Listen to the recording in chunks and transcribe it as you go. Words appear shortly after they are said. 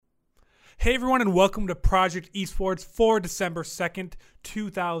Hey everyone, and welcome to Project Esports for December 2nd,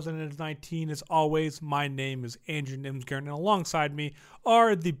 2019. As always, my name is Andrew Nimsgern, and alongside me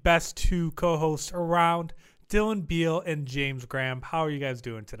are the best two co-hosts around, Dylan Beal and James Graham. How are you guys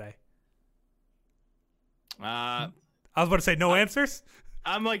doing today? I was about to say no answers.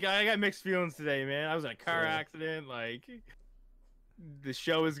 I got mixed feelings today, man. I was in a car accident. The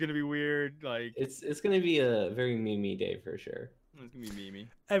show is gonna be weird. It's gonna be a very memey day for sure. It's gonna be memey.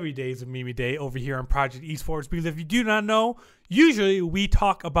 Every day is a Mimi Day over here on Project Esports, because if you do not know, usually we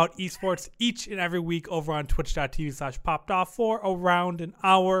talk about esports each and every week over on twitch.tv/popped off for around an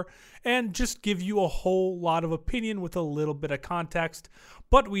hour and just give you a whole lot of opinion with a little bit of context.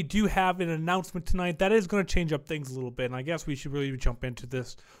 But we do have an announcement tonight that is going to change up things a little bit, and I guess we should really jump into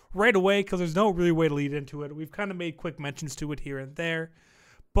this right away because there's no really way to lead into it. We've kind of made quick mentions to it here and there.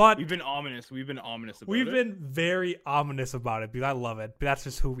 But we've been ominous. We've been very ominous about it because I love it. But that's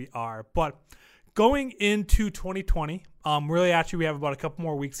just who we are. But going into 2020, really actually we have about a couple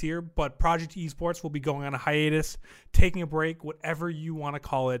more weeks here. But Project Esports will be going on a hiatus, taking a break, whatever you want to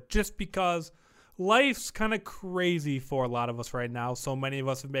call it, just because life's kind of crazy for a lot of us right now. So many of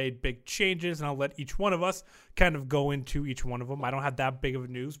us have made big changes, and I'll let each one of us kind of go into each one of them. I don't have that big of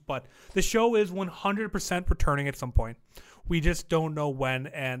news, but the show is 100% returning at some point. We just don't know when,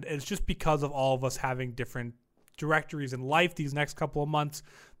 and it's just because of all of us having different directories in life these next couple of months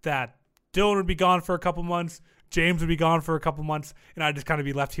that Dylan would be gone for a couple months, James would be gone for a couple months, and I'd just kind of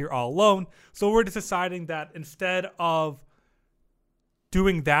be left here all alone. So we're just deciding that instead of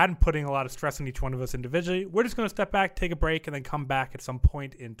doing that and putting a lot of stress on each one of us individually, we're just going to step back, take a break, and then come back at some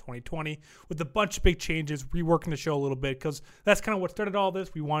point in 2020 with a bunch of big changes, reworking the show a little bit, because that's kind of what started all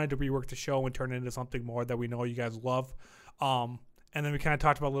this. We wanted to rework the show and turn it into something more that we know you guys love. And then we kind of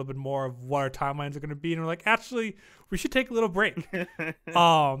talked about a little bit more of what our timelines are going to be, and we're like, actually, we should take a little break.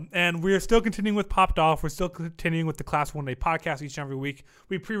 And we're still continuing with Popped Off. We're still continuing with the Class 1A podcast each and every week.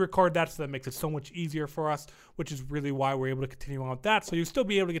 We pre-record that, so that makes it so much easier for us, which is really why we're able to continue on with that. So you'll still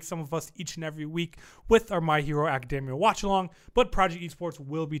be able to get some of us each and every week with our My Hero Academia watch-along, but Project Esports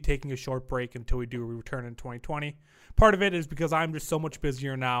will be taking a short break until we do return in 2020. Part of it is because I'm just so much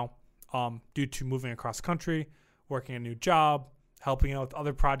busier now due to moving across country, working a new job, helping out with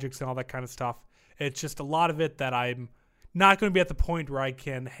other projects and all that kind of stuff. It's just a lot of it that I'm not going to be at the point where I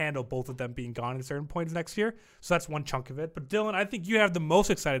can handle both of them being gone at certain points next year. So that's one chunk of it. But Dylan, I think you have the most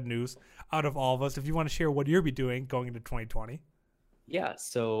excited news out of all of us. If you want to share what you'll be doing going into 2020. Yeah,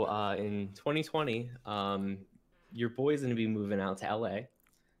 so in 2020, your boy's going to be moving out to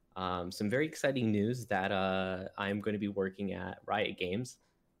LA. Some very exciting news that I'm going to be working at Riot Games,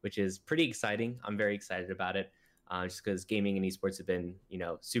 which is pretty exciting. I'm very excited about it. Just because gaming and esports have been,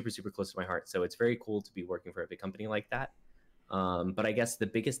 super, super close to my heart. So it's very cool to be working for a big company like that. But I guess the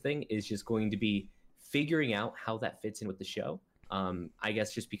biggest thing is just going to be figuring out how that fits in with the show. I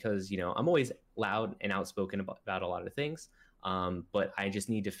guess just because, I'm always loud and outspoken about a lot of things. But I just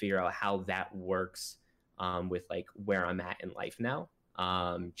need to figure out how that works with where I'm at in life now.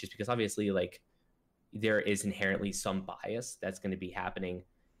 Just because obviously there is inherently some bias that's going to be happening.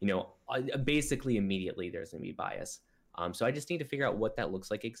 Basically immediately there's going to be bias. So I just need to figure out what that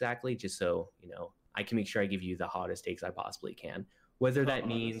looks like exactly, just so, I can make sure I give you the hottest takes I possibly can. Whether that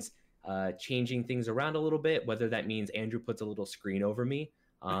means changing things around a little bit, whether that means Andrew puts a little screen over me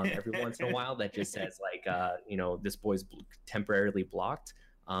every once in a while that just says this boy's temporarily blocked.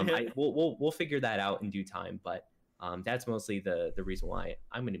 We'll figure that out in due time. But that's mostly the reason why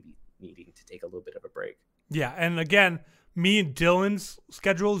I'm going to be needing to take a little bit of a break. Yeah, and again, me and Dylan's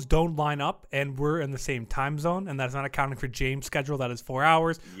schedules don't line up, and we're in the same time zone, and that's not accounting for James' schedule. That is 4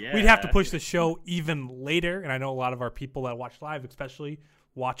 hours. Yeah. We'd have to push the show even later, and I know a lot of our people that watch live especially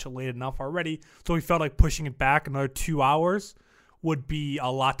watch it late enough already, so we felt like pushing it back another 2 hours would be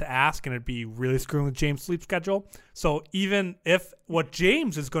a lot to ask, and it'd be really screwing with James' sleep schedule. So even if what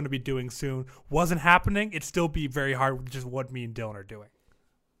James is going to be doing soon wasn't happening, it'd still be very hard with just what me and Dylan are doing.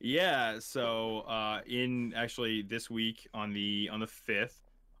 Yeah, so in actually this week on the 5th,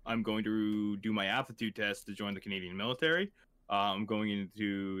 I'm going to do my aptitude test to join the Canadian military. I'm going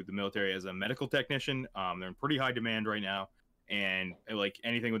into the military as a medical technician. They're in pretty high demand right now, and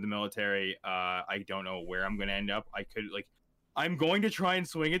anything with the military, I don't know where I'm going to end up. I'm going to try and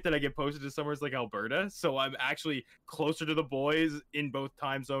swing it that I get posted to somewhere like Alberta, so I'm actually closer to the boys in both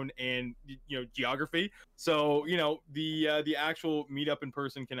time zone and geography. So the actual meetup in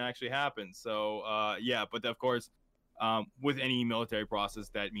person can actually happen. So yeah, but of course, with any military process,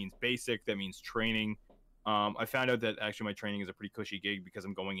 that means basic, that means training. I found out that actually my training is a pretty cushy gig because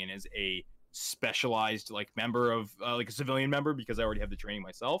I'm going in as a specialized member of a civilian member because I already have the training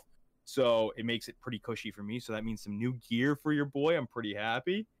myself. So it makes it pretty cushy for me. So that means some new gear for your boy. I'm pretty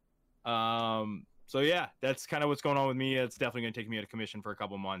happy. So yeah, that's kind of what's going on with me. It's definitely going to take me out of commission for a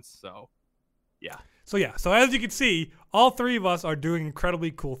couple months. So yeah. So as you can see, all three of us are doing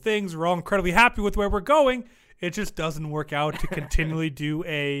incredibly cool things. We're all incredibly happy with where we're going. It just doesn't work out to continually do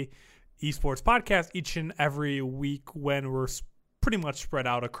a esports podcast each and every week when we're pretty much spread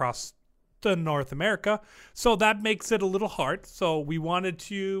out across the North America. So that makes it a little hard. So we wanted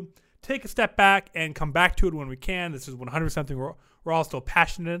to take a step back and come back to it when we can. This is 100% something we're all still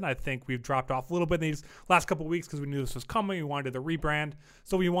passionate in. I think we've dropped off a little bit in these last couple of weeks because we knew this was coming. We wanted the rebrand.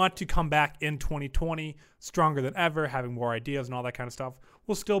 So we want to come back in 2020 stronger than ever, having more ideas and all that kind of stuff.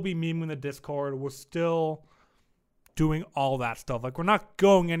 We'll still be memeing the Discord. We're still doing all that stuff. Like, we're not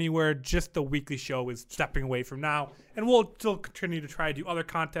going anywhere. Just the weekly show is stepping away from now. And we'll still continue to try to do other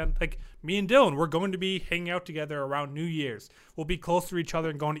content. Like me and Dylan, we're going to be hanging out together around New Year's. We'll be close to each other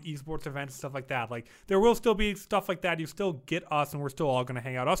and going to esports events and stuff like that. Like, there will still be stuff like that. You still get us, and we're still all going to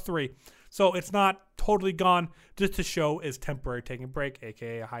hang out, us three. So it's not totally gone. Just the show is temporary, taking a break,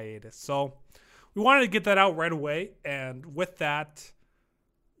 aka a hiatus. So we wanted to get that out right away. And with that,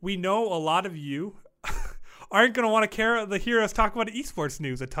 we know a lot of you aren't going to want to hear us talk about esports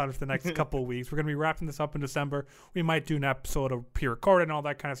news a ton for the next couple of weeks. We're going to be wrapping this up in December. We might do an episode of pre-recorded and all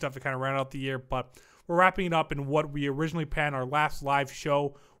that kind of stuff to kind of round out the year, but we're wrapping it up in what we originally planned. Our last live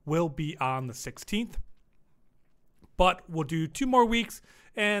show will be on the 16th, but we'll do 2 more weeks,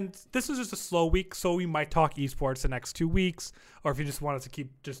 and this is just a slow week, so we might talk esports the next 2 weeks, or if you just want us to keep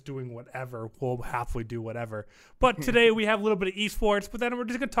just doing whatever, we'll happily do whatever. But today we have a little bit of esports, but then we're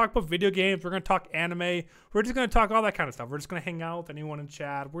just going to talk about video games, we're going to talk anime, we're just going to talk all that kind of stuff. We're just going to hang out with anyone in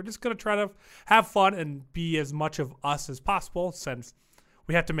chat. We're just going to try to have fun and be as much of us as possible, since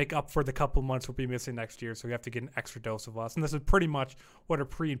we have to make up for the couple months we'll be missing next year, so we have to get an extra dose of us. And this is pretty much what a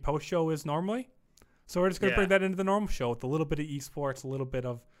pre and post show is normally. So we're just going to bring that into the normal show with a little bit of esports, a little bit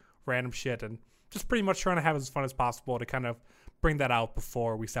of random shit, and just pretty much trying to have as fun as possible to kind of bring that out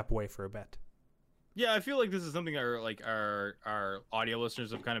before we step away for a bit. Yeah, I feel like this is something our audio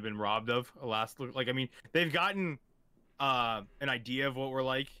listeners have kind of been robbed of. I mean, they've gotten an idea of what we're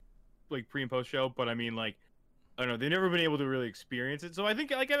like pre and post show, but I mean, like, I don't know, they've never been able to really experience it. So I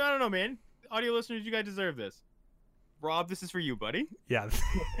think, like, I don't know, man, audio listeners, you guys deserve this. Rob, this is for you, buddy. Yeah.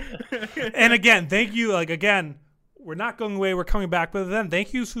 And again, thank you. Like, again, we're not going away. We're coming back. But then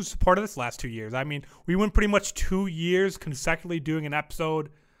thank you who supported us last 2 years. I mean, we went pretty much 2 years consecutively doing an episode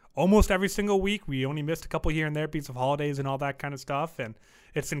almost every single week. We only missed a couple here and there because of holidays and all that kind of stuff. And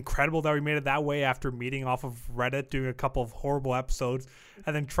it's incredible that we made it that way after meeting off of Reddit, doing a couple of horrible episodes,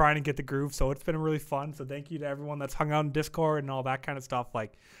 and then trying to get the groove. So it's been really fun. So thank you to everyone that's hung out in Discord and all that kind of stuff.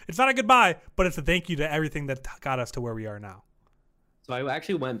 Like, it's not a goodbye, but it's a thank you to everything that got us to where we are now. So I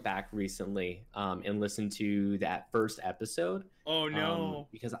actually went back recently and listened to that first episode. Oh no!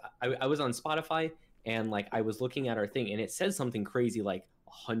 Because I was on Spotify and like I was looking at our thing and it said something crazy like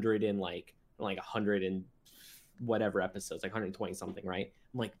 100 and like 100 and whatever episodes, like 120 something, right?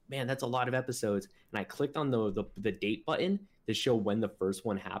 I'm like, man, that's a lot of episodes. And I clicked on the date button to show when the first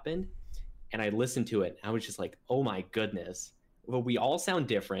one happened, and I listened to it. And I was just like, oh my goodness. Well, we all sound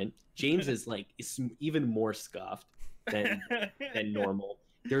different. James is even more scuffed than normal.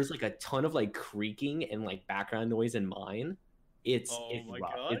 There's like a ton of like creaking and like background noise in mine. It's rough.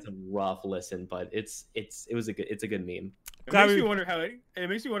 God. It's a rough listen, but it's a good meme. It makes me wonder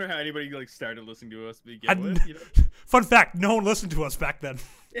how anybody like started listening to us to begin with. You know? Fun fact: no one listened to us back then.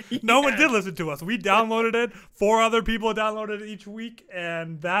 No one did listen to us. We downloaded it. 4 other people downloaded it each week,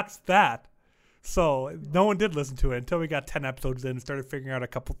 and that's that. So no one did listen to it until we got 10 episodes in and started figuring out a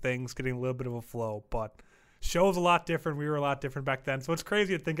couple things, getting a little bit of a flow. But show's a lot different. We were a lot different back then. So it's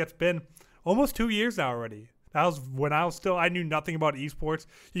crazy to think it's been almost 2 years now already. That was when I knew nothing about esports.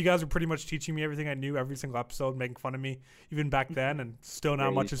 You guys were pretty much teaching me everything I knew every single episode, making fun of me even back then, and still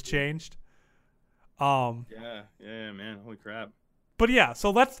not much has changed. Yeah, man. Holy crap. But yeah,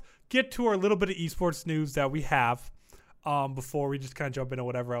 so let's get to our little bit of esports news that we have before we just kind of jump into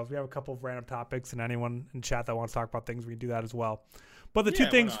whatever else. We have a couple of random topics, and anyone in chat that wants to talk about things, we can do that as well. But the two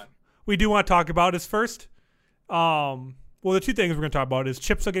things we do want to talk about is first, the two things we're going to talk about is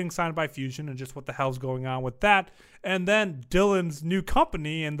Chipsa getting signed by Fusion and just what the hell's going on with that. And then Dylan's new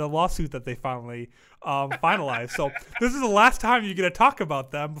company and the lawsuit that they finally finalized. So this is the last time you get to talk about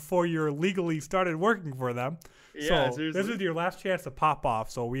them before you're legally started working for them. Yeah, so seriously. This is your last chance to pop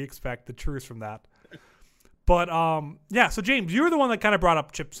off. So we expect the truth from that. But so James, you were the one that kind of brought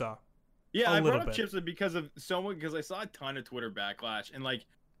up Chipsa. Yeah, I brought up Chipsa because I saw a ton of Twitter backlash, and like,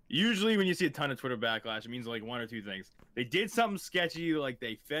 Usually when you see a ton of Twitter backlash, it means like one or two things. They did something sketchy, like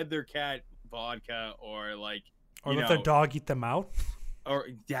they fed their cat vodka, or like let their dog eat them out. Or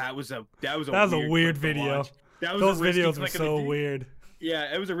that was a weird video. Those videos were so weird.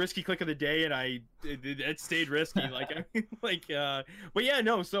 Yeah, it was a risky click of the day, and it stayed risky. But yeah,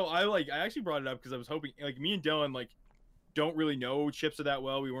 no. So I actually brought it up because I was hoping, like, me and Dylan don't really know Chipsa that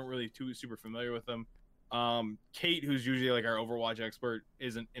well. We weren't really too super familiar with them. Kate, who's usually like our Overwatch expert,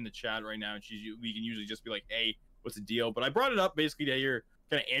 isn't in the chat right now, and we can usually just be like, hey, what's the deal? But I brought it up basically to hear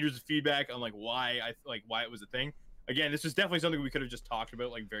kind of Andrew's feedback on like why it was a thing. Again, this was definitely something we could have just talked about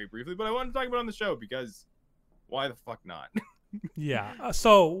like very briefly, but I wanted to talk about it on the show because why the fuck not? Yeah.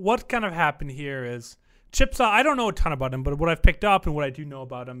 So what kind of happened here is Chipsa, I don't know a ton about him, but what I've picked up and what I do know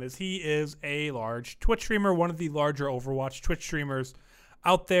about him is he is a large Twitch streamer, one of the larger Overwatch Twitch streamers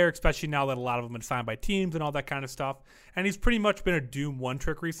out there, especially now that a lot of them have been signed by teams and all that kind of stuff. And he's pretty much been a Doom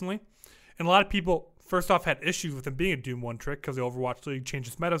one-trick recently. And a lot of people, first off, had issues with him being a Doom one-trick because the Overwatch League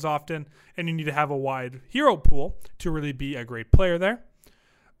changes metas often, and you need to have a wide hero pool to really be a great player there.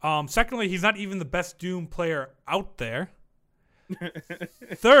 Secondly, he's not even the best Doom player out there.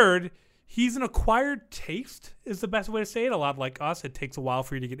 Third, he's an acquired taste is the best way to say it. A lot like us, it takes a while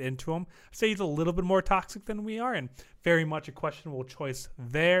for you to get into him. I'd say he's a little bit more toxic than we are, and very much a questionable choice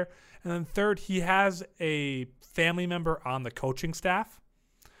there. And then third, he has a family member on the coaching staff,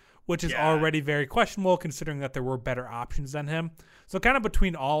 which is already very questionable considering that there were better options than him. So kind of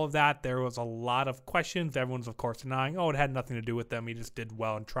between all of that, there was a lot of questions. Everyone's, of course, denying, it had nothing to do with them. He just did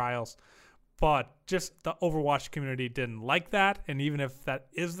well in trials. But just the Overwatch community didn't like that. And even if that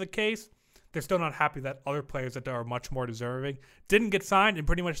is the case, they're still not happy that other players that are much more deserving didn't get signed and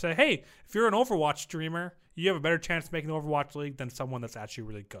pretty much say, hey, if you're an Overwatch streamer, you have a better chance of making the Overwatch League than someone that's actually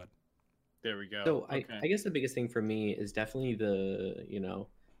really good. There we go. So okay. I guess the biggest thing for me is definitely the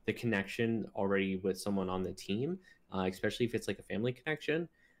connection already with someone on the team, especially if it's like a family connection.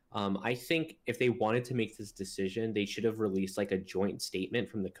 I think if they wanted to make this decision, they should have released like a joint statement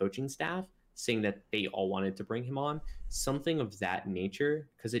from the coaching staff saying that they all wanted to bring him on, something of that nature,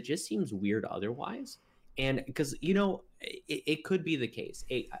 because it just seems weird otherwise. And because, it could be the case.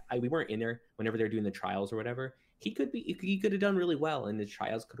 We weren't in there whenever they're doing the trials or whatever. He could have done really well, and the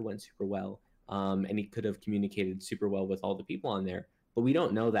trials could have went super well. And he could have communicated super well with all the people on there. But we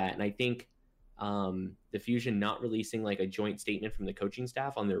don't know that. And I think the Fusion not releasing like a joint statement from the coaching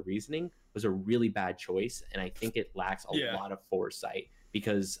staff on their reasoning was a really bad choice. And I think it lacks a lot of foresight,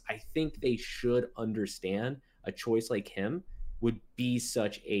 because I think they should understand a choice like him would be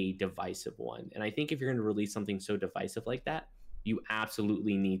such a divisive one. And I think if you're going to release something so divisive like that, you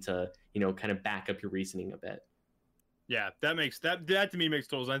absolutely need to, kind of back up your reasoning a bit. Yeah, that to me makes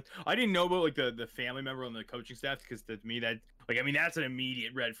total sense. I didn't know about like the family member on the coaching staff, because to me that that's an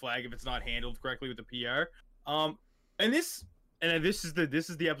immediate red flag if it's not handled correctly with the PR. And this is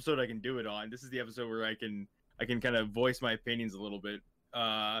the episode I can do it on. This is the episode where I can kind of voice my opinions a little bit.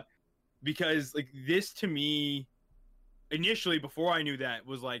 Because like this to me, initially before I knew that,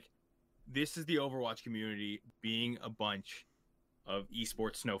 was like, this is the Overwatch community being a bunch of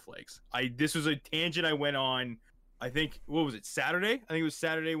esports snowflakes. This was a tangent I went on. I think, what was it, Saturday? I think it was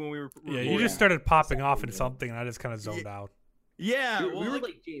Saturday when we were. Yeah, you just started popping off in something, and I just kind of zoned out. Yeah, we were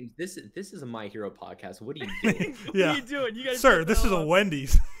like, James, this is a My Hero podcast. What are you doing? What are you doing? You guys, sir, this is a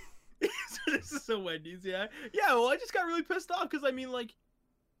Wendy's. This is a Wendy's. Yeah. Well, I just got really pissed off because I mean, like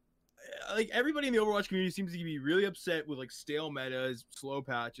everybody in the Overwatch community seems to be really upset with like stale metas, slow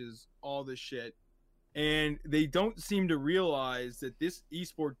patches, all this shit, and they don't seem to realize that this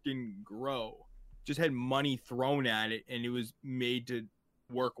esport didn't grow. Just had money thrown at it, and it was made to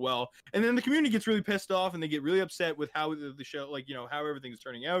work well. And then the community gets really pissed off, and they get really upset with how the show, how everything's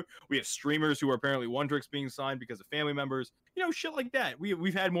turning out. We have streamers who are apparently one-tricks being signed because of family members, shit like that.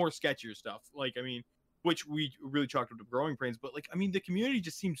 We've had more sketchier stuff, which we really chalked up to growing pains. But the community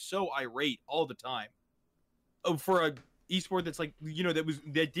just seems so irate all the time. For a esport that's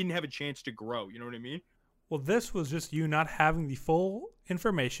that didn't have a chance to grow. You know what I mean? Well, this was just you not having the full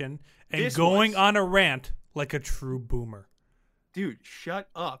information and going on a rant like a true boomer. Dude, shut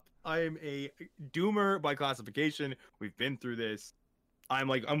up. I am a doomer by classification. We've been through this. I'm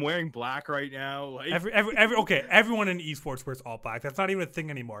wearing black right now. Everyone in esports wears all black. That's not even a thing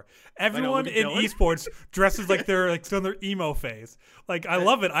anymore. Everyone in esports dresses like they're still in their emo phase. I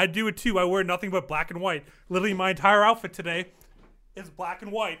love it. I do it too. I wear nothing but black and white. Literally my entire outfit today is black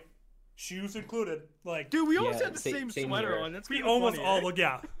and white. Shoes included. Dude, we almost had the same sweater here. on. That's we almost funny, all look,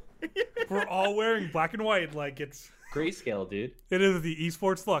 yeah. We're all wearing black and white. It's grayscale, dude. It is the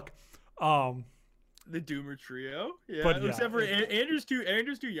esports look. The Doomer trio. Yeah. But yeah, Except for Andrew's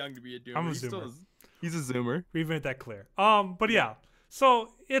too young to be a Doomer. I'm a He's Zoomer. He's a Zoomer. We've made that clear. But yeah,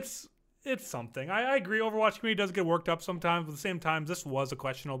 so it's something. I agree. Overwatch community does get worked up sometimes, but at the same time, this was a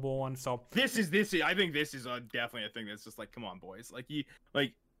questionable one. So This is. I think this is definitely a thing that's just like, come on, boys. Look,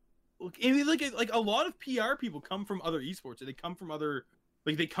 a lot of PR people come from other esports, or they come from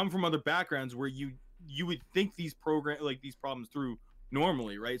other backgrounds where you would think these problems through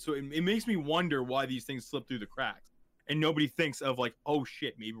normally, right? So it makes me wonder why these things slip through the cracks, and nobody thinks of like, oh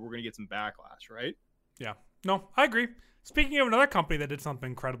shit, maybe we're gonna get some backlash, right? yeah, no, I agree. Speaking of another company that did something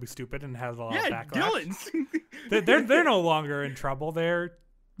incredibly stupid and has a lot of backlash, Dylan's. they're no longer in trouble. They're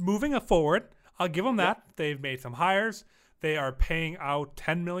moving forward. I'll give them that. They've made some hires. They are paying out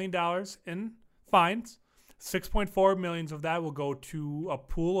 $10 million in fines. 6.4 million of that will go to a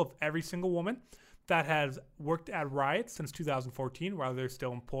pool of every single woman that has worked at Riot since 2014, whether they're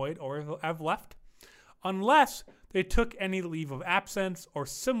still employed or have left, unless they took any leave of absence or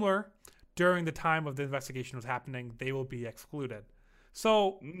similar during the time of the investigation was happening. They will be excluded.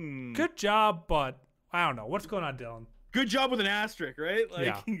 So good job, but I don't know what's going on, Dylan. Good job with an asterisk, right?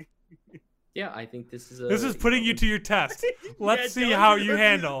 Yeah, I think this is This is putting you to your test. Let's see Dylan, how you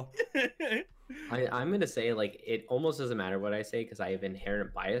handle. I'm gonna say, like, it almost doesn't matter what I say because I have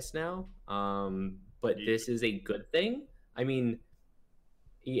inherent bias now. But this is a good thing. I mean,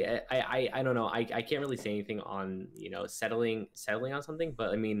 yeah, I don't know. I can't really say anything on settling on something, but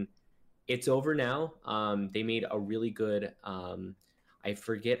I mean, it's over now. They made a really good. I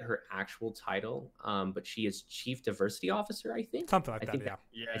forget her actual title, but she is Chief Diversity Officer, I think. Something like that, yeah.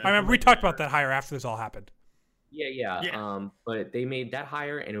 Yeah. I remember we talked about that hire after this all happened. Yeah. But they made that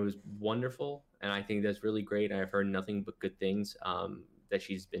hire, and it was wonderful, and I think that's really great. I've heard nothing but good things that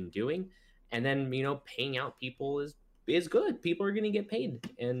she's been doing, and then paying out people is good. People are going to get paid,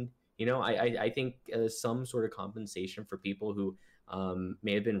 and I think some sort of compensation for people who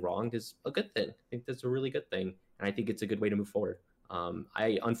may have been wronged is a good thing. I think that's a really good thing, and I think it's a good way to move forward.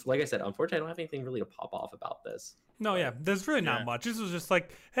 Like I said, unfortunately, I don't have anything really to pop off about this. No, yeah, there's really not much. This was just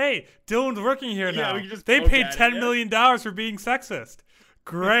like, hey, Dylan's working here now. we can just They poke paid at it, $10 million for being sexist.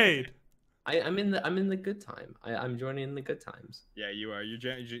 Great. I'm in the good time. I'm joining in the good times. Yeah, you are.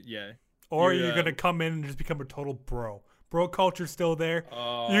 Yeah. Or You're, you're gonna come in and just become a total bro. Bro culture's still there.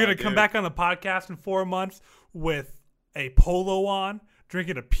 Oh, You're gonna come back on the podcast in 4 months with a polo on,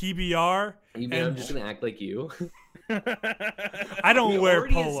 drinking a PBR. You mean I'm just gonna act like you? I don't We wear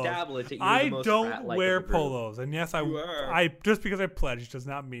already polos. established that you're I the most don't frat-like wear of the group. polos, and yes, You are. I just because I pledged does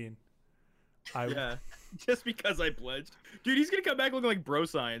not mean I. Yeah. Just because I pledged, dude, he's gonna come back looking like bro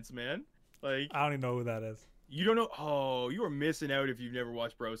science, man. Like, I don't even know who that is. you don't know. Oh, you are missing out if you've never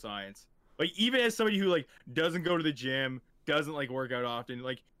watched bro science. Like, even as somebody who like doesn't go to the gym, doesn't like work out often,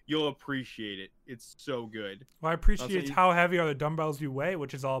 like you'll appreciate it. It's so good. Well, I appreciate you- how heavy are the dumbbells you weigh,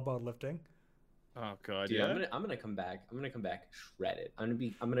 which is all about lifting. Oh god, Dude, yeah. I'm gonna come back. I'm gonna come back shredded. I'm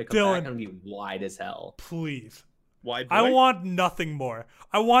gonna come Dylan. back. I'm gonna be wide as hell. Please. Wide boy. I want nothing more.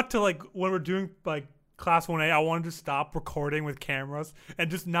 I want to, like, when we're doing like class 1A, I want to stop recording with cameras and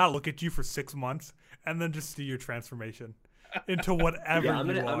just not look at you for 6 months and then just see your transformation into whatever Yeah, I'm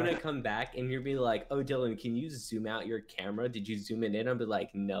you gonna are. come back and you'll be like, "Oh, Dylan, can you zoom out your camera? Did you zoom it in?" I'll be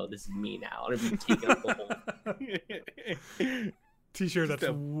like, "No, this is me now." I'm gonna be taking up the whole. T-shirt that's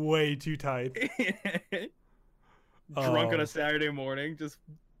a- way too tight. Drunk on Oh. a Saturday morning, just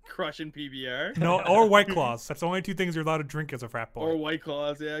crushing PBR. No, or White Claws. That's the only two things you're allowed to drink as a frat boy. Or White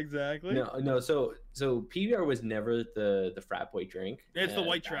Claws, yeah, exactly. No. So PBR was never the frat boy drink. It's the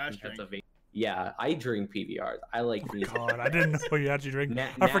white back trash in drink. Pennsylvania. Yeah, I drink PBRs. I like these. God, I didn't know you actually drink. Na-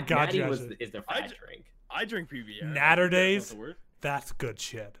 I Na- forgot Natty you was actually. is the I frat j- drink. I drink PBR. Natter That's not days? the word. That's good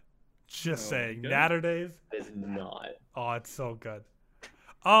shit. Just Oh, saying. good. Natter days. It's not. Oh, it's so good.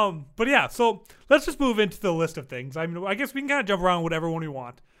 But yeah, so let's just move into the list of things. I mean, I guess we can kind of jump around whatever one we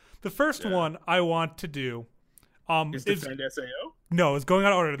want. The first Yeah. one I want to do, Is is defend SAO? no, it's going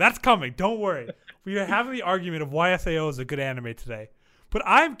out of order. That's coming. Don't worry. We are having the argument of why SAO is a good anime today. But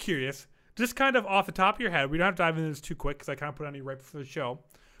I'm curious, just kind of off the top of your head. We don't have to dive into this too quick because I kind of put it on you right before the show.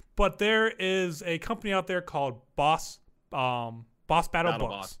 But there is a company out there called Boss Battle Battle Books,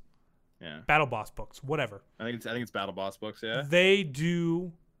 Boss. Yeah. Battle Boss Books, whatever. I think it's Battle Boss books, yeah. They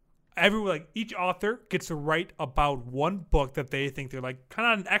do each author gets to write about one book that they think they're like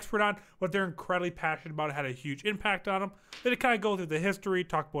kind of an expert on, what they're incredibly passionate about, it had a huge impact on them. They kind of go through the history,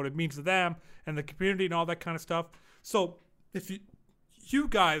 talk about what it means to them and the community and all that kind of stuff. So if you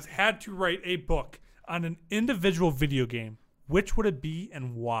guys had to write a book on an individual video game, which would it be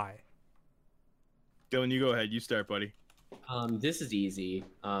and why? Dylan, you go ahead. You start, buddy. This is easy.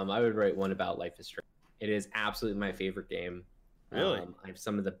 I would write one about Life is Strange. It is absolutely my favorite game. Really? I have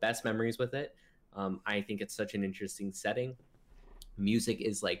some of the best memories with it. I think it's such an interesting setting. Music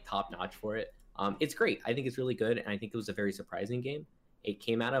is like top notch for it. It's great. I think it's really good, and I think it was a very surprising game. It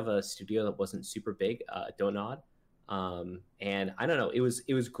came out of a studio that wasn't super big, Donod, and I don't know. It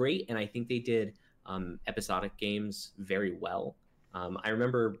was great, and I think they did episodic games very well. I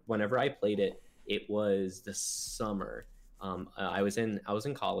remember whenever I played it, it was the summer. I was in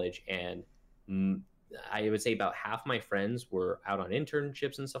college, and I would say about half my friends were out on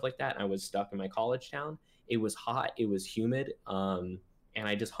internships and stuff like that. And I was stuck in my college town. It was hot. It was humid. And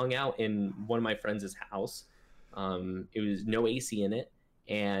I just hung out in one of my friends' house. It was no AC in it.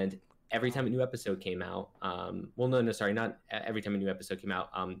 And every time a new episode came out, sorry, not every time a new episode came out.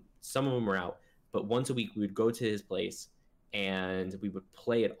 Some of them were out, but once a week we would go to his place and we would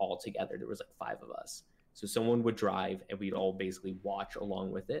play it all together. There was like 5 of us. So someone would drive and we'd all basically watch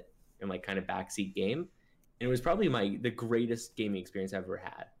along with it and like kind of backseat game. And it was probably the greatest gaming experience I've ever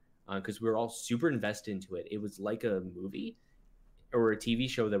had because we were all super invested into it. It was like a movie or a TV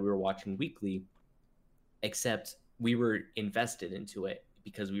show that we were watching weekly, except we were invested into it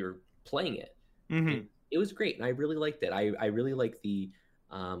because we were playing it. Mm-hmm. It was great, and I really liked it. I really like the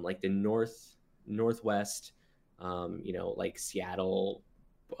northwest, like Seattle,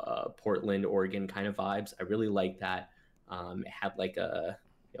 Portland, Oregon kind of vibes. I really liked that. It had like a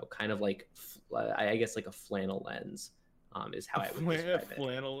kind of like I guess like a flannel lens. Is how I would describe it.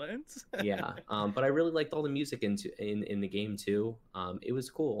 Flannel lens. Yeah, but I really liked all the music in the game too. It was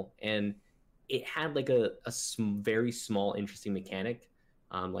cool, and it had like a very small, interesting mechanic,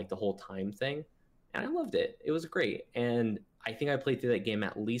 like the whole time thing, and I loved it. It was great, and I think I played through that game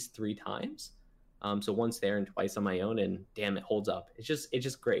at least 3 times. So once there and twice on my own, and damn, it holds up. It's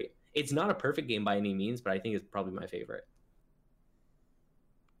just great. It's not a perfect game by any means, but I think it's probably my favorite.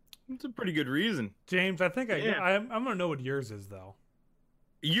 It's a pretty good reason. James, I think I'm gonna know what yours is though.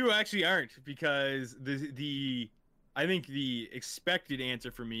 You actually aren't, because I think the expected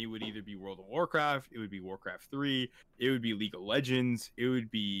answer for me would either be World of Warcraft, it would be Warcraft 3, it would be League of Legends, it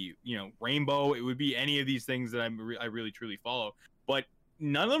would be Rainbow, it would be any of these things that I really truly follow. But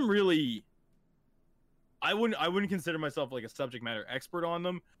none of them really. I wouldn't consider myself like a subject matter expert on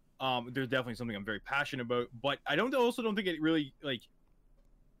them. There's definitely something I'm very passionate about, but I don't think it really like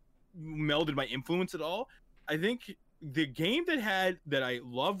melded my influence at all. I think the game that I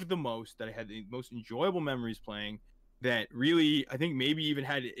loved the most, that I had the most enjoyable memories playing, that really I think maybe even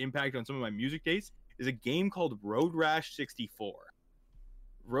had an impact on some of my music tastes, is a game called Road Rash 64.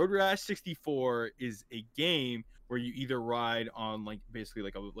 Road Rash 64 is a game where you either ride on like basically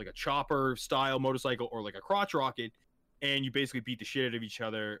like a chopper style motorcycle or like a crotch rocket, and you basically beat the shit out of each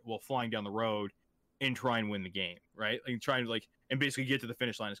other while flying down the road and try and win the game, right? Like trying to and basically get to the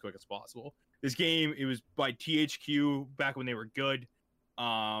finish line as quick as possible. This game, it was by THQ back when they were good.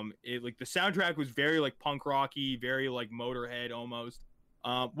 The soundtrack was very like punk rocky, very like Motorhead almost,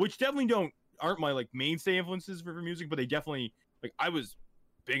 which definitely aren't my like mainstay influences for music, but they definitely I was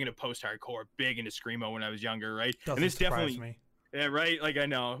big into post-hardcore, big into screamo when I was younger, right? Doesn't and this surprise definitely me. Yeah, right. Like I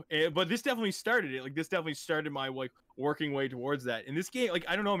know, but this definitely started it. Like this definitely started my working way towards that. In this game,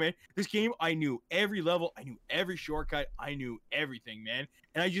 I don't know, man. This game, I knew every level, I knew every shortcut, I knew everything, man.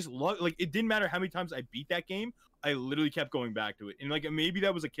 And I just love. It didn't matter how many times I beat that game. I literally kept going back to it. And maybe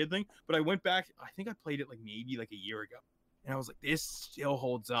that was a kid thing, but I went back. I think I played it maybe a year ago, and I was like, this still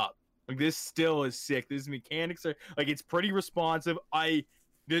holds up. This still is sick. These mechanics are it's pretty responsive. And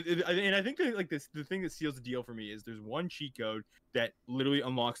I think that the thing that seals the deal for me is there's one cheat code that literally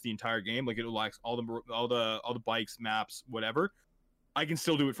unlocks the entire game. It unlocks all the bikes, maps, whatever. I can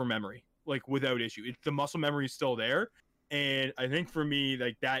still do it from memory, without issue. The muscle memory is still there, and I think for me,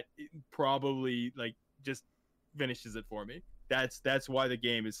 that probably just finishes it for me. That's why the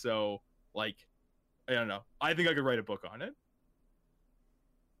game is so I don't know. I think I could write a book on it.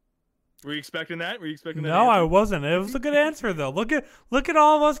 Were you expecting that? No, I wasn't. It was a good answer though. Look at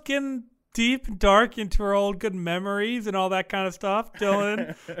all of us getting deep and dark into our old good memories and all that kind of stuff.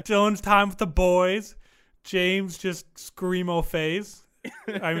 Dylan's time with the boys. James just screamo phase.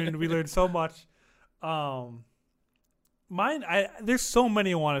 I mean, we learned so much. There's so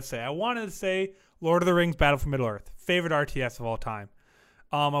many I want to say. I wanted to say Lord of the Rings: Battle for Middle Earth, favorite RTS of all time.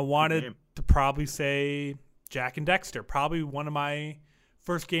 I wanted to probably say Jak and Daxter, probably one of my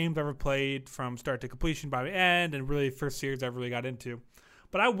first games I ever played from start to completion by the end, and really first series I really got into.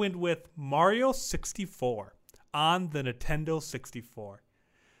 But I went with Mario 64 on the Nintendo 64.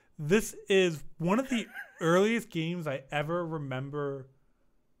 This is one of the earliest games I ever remember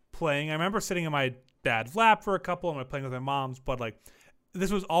playing. I remember sitting in my dad's lap for a couple and playing with my mom's, but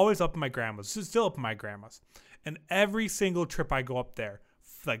this was always up in my grandma's. This is still up in my grandma's. And every single trip I go up there,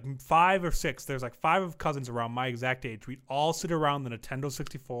 like 5 or 6, there's like 5 of cousins around my exact age. We'd all sit around the Nintendo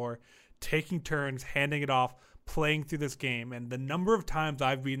 64, taking turns, handing it off, playing through this game. And the number of times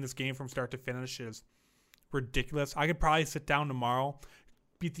I've beaten this game from start to finish is ridiculous. I could probably sit down tomorrow,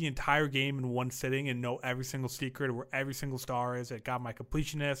 beat the entire game in one sitting, and know every single secret, where every single star is. It got my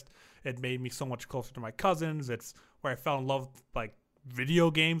completionist. It made me so much closer to my cousins. It's where I fell in love with, like, video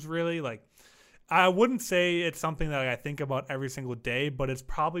games, really. Like, I wouldn't say it's something that I think about every single day, but it's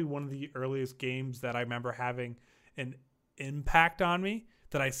probably one of the earliest games that I remember having an impact on me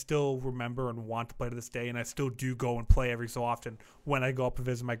that I still remember and want to play to this day. And I still do go and play every so often. When I go up and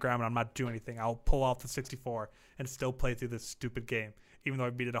visit my grandma and I'm not doing anything, I'll pull out the 64 and still play through this stupid game. Even though I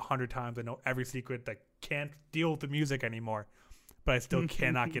beat it 100 times, I know every secret. I can't deal with the music anymore, but I still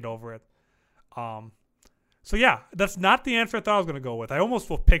cannot get over it. So yeah, that's not the answer I thought I was going to go with. I almost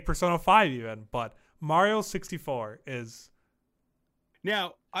will pick Persona 5 even, but Mario 64 is.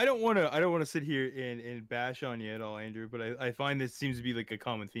 Now, I don't want to sit here and bash on you at all, Andrew, but I find this seems to be like a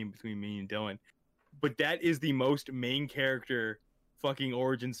common theme between me and Dylan. But that is the most main character fucking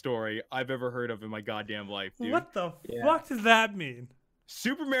origin story I've ever heard of in my goddamn life, dude. What the fuck does that mean?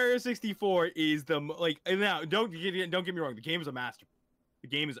 Super Mario 64 is now don't get me wrong, the game is a masterpiece. The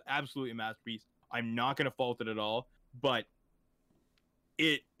game is absolutely a masterpiece. I'm not gonna fault it at all, but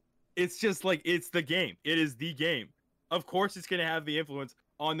it's just like, it's the game. It is the game. Of course, it's gonna have the influence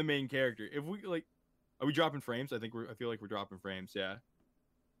on the main character. If we like, are we dropping frames? I feel like we're dropping frames. Yeah.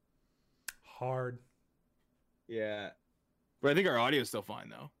 Hard. Yeah. But I think our audio is still fine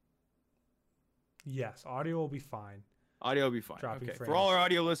though. Yes, audio will be fine. Audio will be fine. Dropping okay. frames. For all our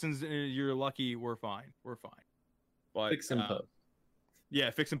audio listens, you're lucky. We're fine. We're fine. But Fix and post. Yeah,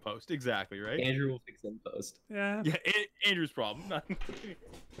 fix and post. Exactly, right? Andrew will fix and post. Yeah. Yeah, Andrew's problem.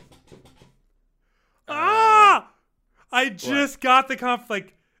 I just got the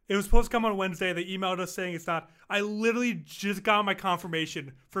like, it was supposed to come on Wednesday. They emailed us saying it's not. I literally just got my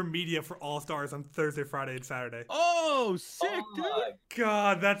confirmation for media for All Stars on Thursday, Friday, and Saturday. Oh, sick, dude.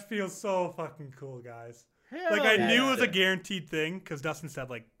 God, that feels so fucking cool, guys. Hell Like, I yeah. knew it was a guaranteed thing because Dustin said,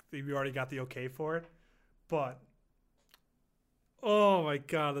 like, we already got the okay for it. But, oh my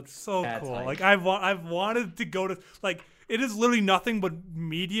God, that's so cool. Hype. Like, I've wanted to go to, like, it is literally nothing but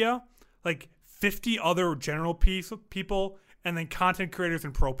media, like 50 other general people, and then content creators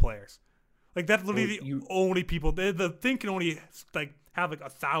and pro players. Like, that's literally the only people. The thing can only, like, have, like,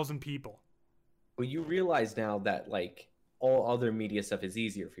 1,000 people. Well, you realize now that, like, all other media stuff is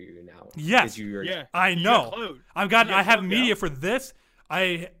easier for you now. Yes. Yeah. I know. I have media for this.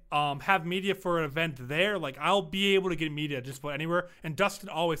 I have media for an event there. Like, I'll be able to get media just about anywhere. And Dustin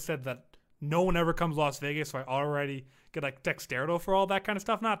always said that no one ever comes to Las Vegas, so I already get, like, Dexterito for all that kind of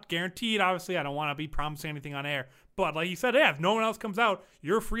stuff. Not guaranteed, obviously. I don't want to be promising anything on air. But like he said, yeah, if no one else comes out,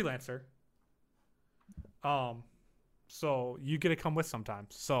 you're a freelancer. So you get to come with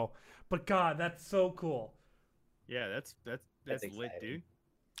sometimes. So, but God, that's so cool. Yeah, that's lit, dude.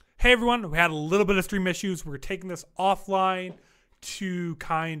 Hey everyone, we had a little bit of stream issues. We're taking this offline to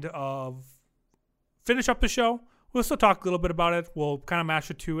kind of finish up the show. We'll still talk a little bit about it. We'll kind of mash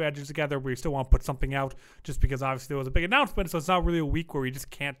the two edges together. We still want to put something out just because obviously there was a big announcement. So it's not really a week where we just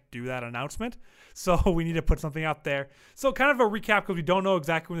can't do that announcement. So we need to put something out there. So kind of a recap, because we don't know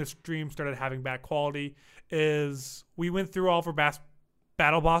exactly when the stream started having bad quality, is we went through all of our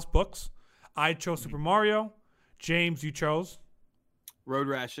Battle Boss books. I chose Super Mario. James, you chose? Road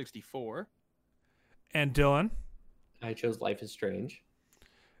Rash 64. And Dylan? I chose Life is Strange.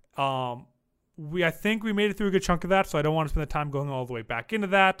 I think we made it through a good chunk of that, so I don't want to spend the time going all the way back into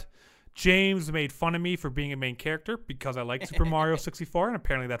that. James made fun of me for being a main character because I like Super Mario 64, and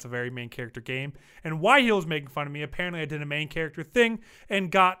apparently that's a very main character game. And why he was making fun of me, apparently I did a main character thing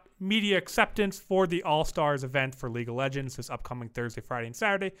and got media acceptance for the All-Stars event for League of Legends this upcoming Thursday, Friday, and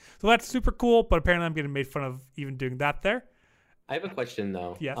Saturday. So that's super cool, but apparently I'm getting made fun of even doing that there. I have a question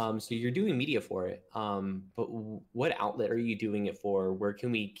though. Yes. So you're doing media for it. But what outlet are you doing it for? Where can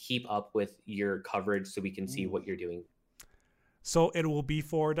we keep up with your coverage so we can see what you're doing? So it will be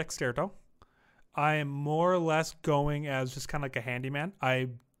for Dexterito. I am more or less going as just kind of like a handyman. I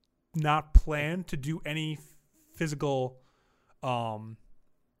not plan to do any physical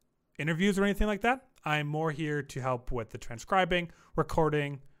interviews or anything like that. I'm more here to help with the transcribing,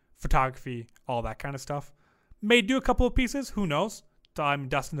 recording, photography, all that kind of stuff. May do a couple of pieces. Who knows?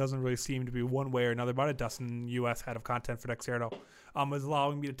 Dustin doesn't really seem to be one way or another about it. Dustin, U.S. head of content for Dexterito, is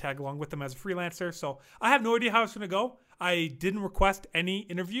allowing me to tag along with them as a freelancer. So I have no idea how it's going to go. I didn't request any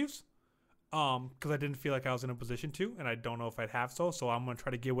interviews. because I didn't feel like I was in a position to, and I don't know if I'd have so. So I'm gonna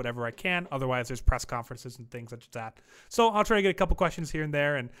try to get whatever I can. Otherwise, there's press conferences and things such as that. So I'll try to get a couple questions here and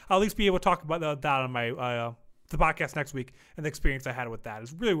there, and I'll at least be able to talk about that on my the podcast next week and the experience I had with that.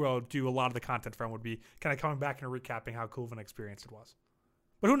 Is really where I'll do a lot of the content from would be kind of coming back and recapping how cool of an experience it was.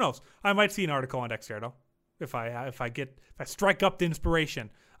 But who knows? I might see an article on Dexerto if I strike up the inspiration.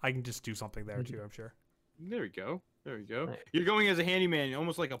 I can just do something there too. I'm sure. There we go. Right. You're going as a handyman,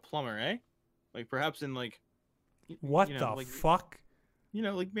 almost like a plumber, eh? Like perhaps in like. What you know, the like, fuck? You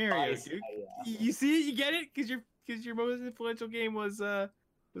know, like Mario, dude. You see it? You get it? Because your most influential game was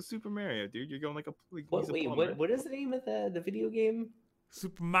Super Mario, dude. You're going like a. Like, What is the name of the video game?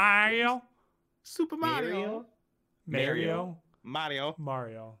 Super Mario. Super Mario. Mario.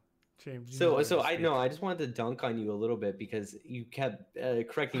 James. So I know I just wanted to dunk on you a little bit because you kept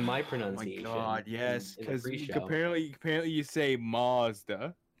correcting my pronunciation. Oh my god, yes, in the because pre-show. apparently you say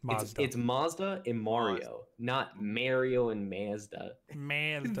Mazda. It's Mazda and Mario, not Mario and Mazda.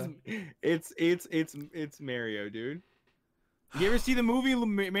 Mazda. It's Mario, dude. You ever see the movie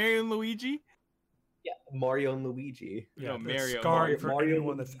Mario and Luigi? Yeah, Mario and Luigi. Yeah, No, Mario. Scarring for Mario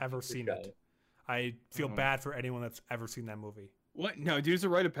anyone Luigi that's ever seen show. it. I feel bad for anyone that's ever seen that movie. What? No, dude, it's a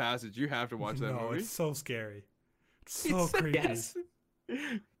rite of passage. You have to watch that No, movie. it's so scary. It's so creepy. Yes.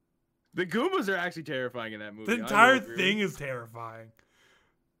 The Goombas are actually terrifying in that movie. The entire thing is terrifying.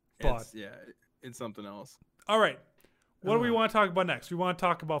 But It's something else. all right, what do we want to talk about next? We want to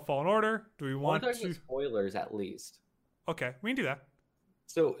talk about Fallen Order. Do we I want want to talk to? about spoilers at least. Okay, we can do that.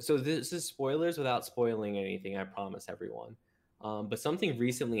 So this is spoilers without spoiling anything. I promise everyone. But something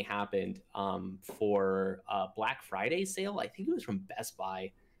recently happened for Black Friday sale. I think it was from Best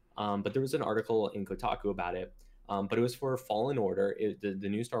Buy, but there was an article in Kotaku about it. But it was for Fallen Order, the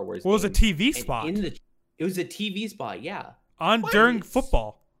new Star Wars. What was a game. TV And spot it was a TV spot, yeah, during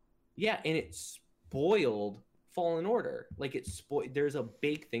football? yeah, and it spoiled Fallen Order. Like it spoiled. There's a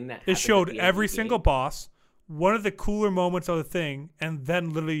big thing that It happens at showed the end of every the single game. boss, one of the cooler moments of the thing, and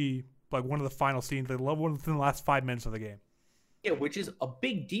then literally like one of the final scenes. They love one within the last 5 minutes of the game. Yeah, which is a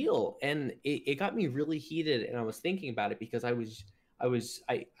big deal, and it got me really heated. And I was thinking about it because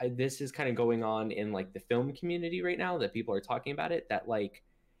this is kind of going on in like the film community right now that people are talking about it. That like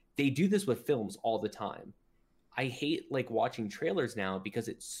they do this with films all the time. I hate like watching trailers now because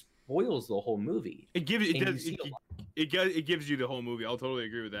it spoils the whole movie. It gives you the whole movie. I'll totally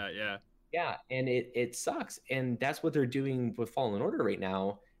agree with that. Yeah. Yeah, and it sucks, and that's what they're doing with Fallen Order right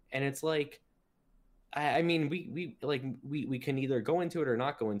now. And it's like, I mean, we can either go into it or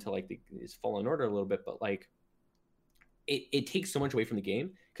not go into like this Fallen Order a little bit, but like, it takes so much away from the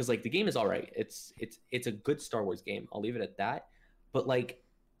game because like the game is all right. It's a good Star Wars game. I'll leave it at that. But like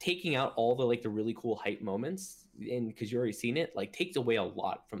taking out all the like the really cool hype moments, and because you already seen it, like takes away a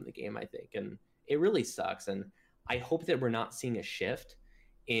lot from the game, I think, and it really sucks. And I hope that we're not seeing a shift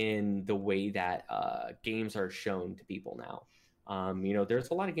in the way that games are shown to people now. You know, there's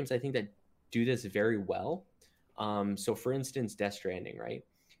a lot of games I think that do this very well. So for instance, Death Stranding, right?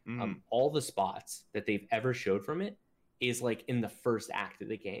 All the spots that they've ever showed from it is like in the first act of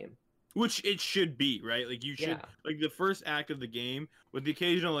the game. Which it should be, right? Like you should like the first act of the game with the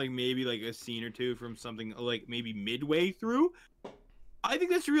occasional like maybe like a scene or two from something like maybe midway through. I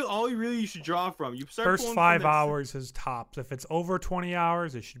think that's all you should draw from. You start First 5 hours is tops. If it's over 20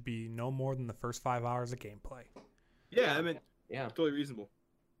 hours, it should be no more than the first 5 hours of gameplay. Yeah, I mean, yeah, totally reasonable.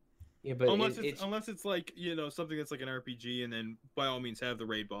 Yeah, but unless it's like, you know, something that's like an RPG, and then by all means have the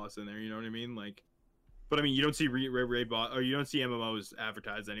raid boss in there. You know what I mean? Like, but I mean, you don't see raid boss or you don't see MMOs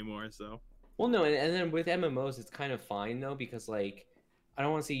advertised anymore. So. Well, no, and then with MMOs, it's kind of fine though because like, I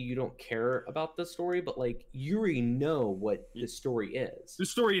don't want to say you don't care about the story, but like you already know what the story is. The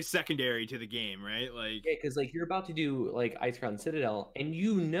story is secondary to the game, right? Like, yeah, because like you're about to do like Icecrown Citadel, and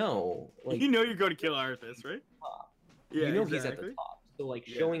you know, like you're going to kill Arthas, right? Yeah, you know he's at the top. So like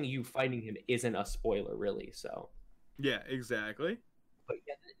showing you fighting him isn't a spoiler, really. So. Yeah, exactly. But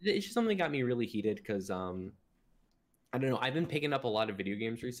yeah, it's just something that got me really heated because I don't know. I've been picking up a lot of video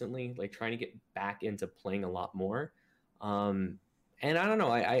games recently, like trying to get back into playing a lot more. And I don't know,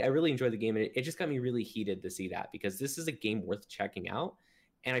 I really enjoyed the game. And it just got me really heated to see that because this is a game worth checking out.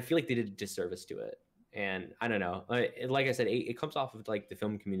 And I feel like they did a disservice to it. And I don't know. Like I said, it comes off of like the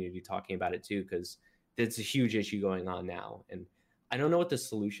film community talking about it too, because it's a huge issue going on now. And I don't know what the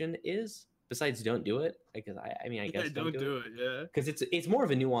solution is besides don't do it. Because I mean, I guess don't do it. Yeah. Because it's more of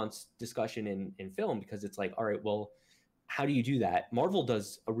a nuanced discussion in film because it's like, all right, well, how do you do that? Marvel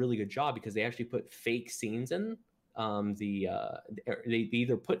does a really good job because they actually put fake scenes in. They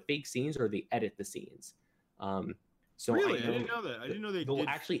either put fake scenes or they edit the scenes. So Really, I I didn't know that. I didn't know they they'll did.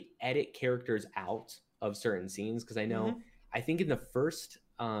 actually edit characters out of certain scenes because I know I think in the first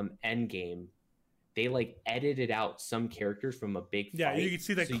end game they like edited out some characters from a big Yeah, fight. you can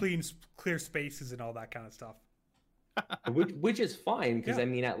see the So clear spaces and all that kind of stuff. which is fine because Yeah. I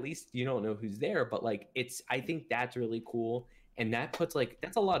mean at least you don't know who's there, but like I think that's really cool, and that puts like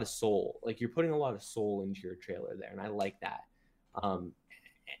that's a lot of soul. Like you're putting a lot of soul into your trailer there, and I like that.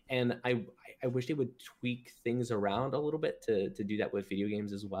 And I wish they would tweak things around a little bit to do that with video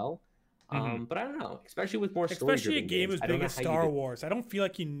games as well. But I don't know, especially with more Especially a story-driven game games, as I don't big know as how you Star could- Wars. I don't feel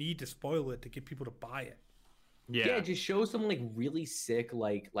like you need to spoil it to get people to buy it. Yeah, just show some like really sick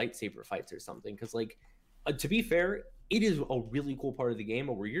like lightsaber fights or something. Because like, to be fair, it is a really cool part of the game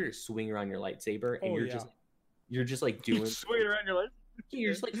where you're just swinging around your lightsaber and Oh, you're just like You doing swing it around your life.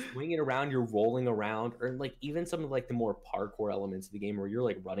 you're just like swinging around, you're rolling around, or like even some of like the more parkour elements of the game where you're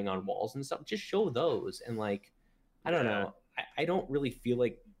like running on walls and stuff. Just show those and like, I don't know. I don't really feel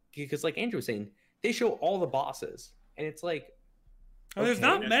like because like Andrew was saying, they show all the bosses and it's like, And there's okay.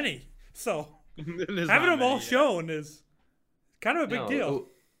 not many, so There's having not them all many, yeah. shown is kind of a big No, deal.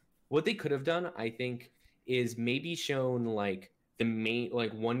 what they could have done, I think, is maybe shown like the main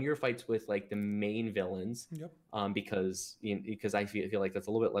like 1 year fights with like the main villains. Yep. Because I feel like that's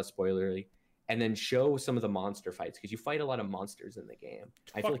a little bit less spoilery, and then show some of the monster fights because you fight a lot of monsters in the game.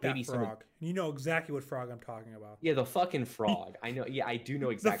 I feel Fuck like that maybe some of, frog. You know exactly what frog I'm talking about. yeah, the fucking frog. I know. Yeah, I do know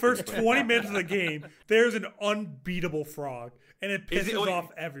The exactly. first what you're 20 talking minutes of the about. game, there's an unbeatable frog, and it Is it pisses like-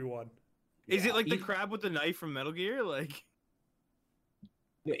 off everyone. Is Yeah, it like the even- crab with the knife from Metal Gear? Like,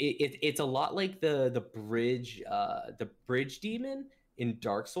 It's a lot like the bridge demon in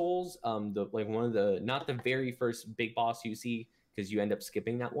Dark Souls. The like one of the not the very first big boss you see because you end up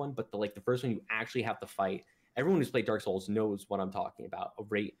skipping that one, but the first one you actually have to fight. Everyone who's played Dark Souls knows what I'm talking about.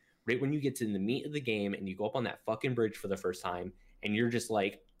 Right when you get to the meat of the game and you go up on that fucking bridge for the first time, and you're just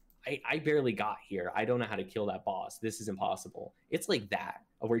like, I barely got here. I don't know how to kill that boss. This is impossible. It's like that,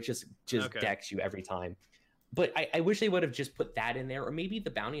 where it just Okay. decks you every time. But I wish they would have just put that in there, or maybe the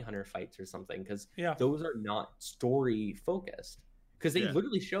bounty hunter fights or something, because Yeah. those are not story focused. Because they Yeah.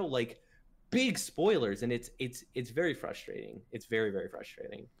 literally show like big spoilers, and it's very frustrating. It's very, very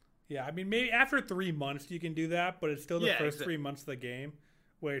frustrating. Yeah, I mean, maybe after 3 months you can do that, but it's still the Yeah, first exa- 3 months of the game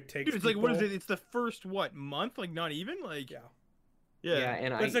where it takes dude, it's like what is people- it? It's the first month? Like not even like Yeah. yeah.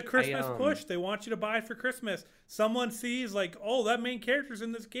 And But it's I- a Christmas I, push. They want you to buy it for Christmas. Someone sees like, oh, that main character's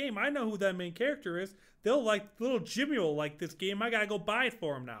in this game. I know who that main character is. They'll like little Jimmy will like this game. I gotta go buy it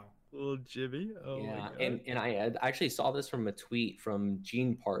for him now. Little Jimmy. Oh my Yeah, god. and I actually saw this from a tweet from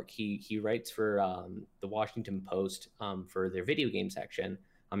Gene Park. He writes for the Washington Post for their video game section.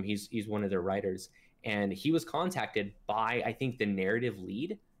 He's one of their writers, and he was contacted by I think the narrative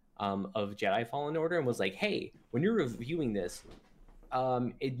lead of Jedi Fallen Order and was like, hey, when you're reviewing this,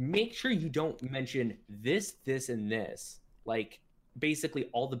 make sure you don't mention this, and this, like basically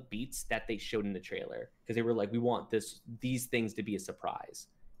all the beats that they showed in the trailer, because they were like, we want these things to be a surprise.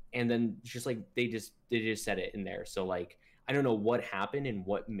 And then just like they just said it in there. So like I don't know what happened and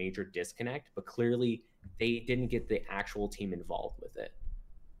what major disconnect, but clearly they didn't get the actual team involved with it.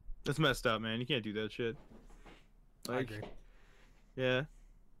 That's messed up, man. You can't do that shit. I Like, agree. yeah.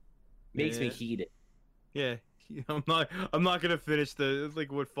 Makes me Yeah. heated. Yeah. I'm not gonna finish the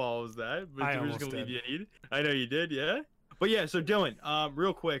like what follows that, but I we're just almost gonna leave did. you in heat. I know you did, yeah. But yeah, so Dylan,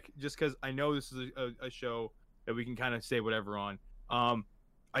 real quick, just because I know this is a show that we can kind of say whatever on.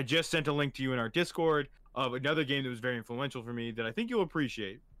 I just sent a link to you in our Discord of another game that was very influential for me that I think you'll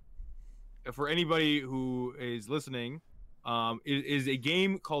appreciate. For anybody who is listening, it is a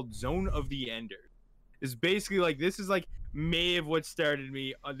game called Zone of the Ender. It's basically like this is like may have what started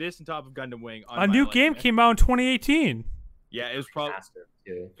me on this on top of Gundam Wing. On A my new life, game man. came out in 2018. Yeah, it was probably Master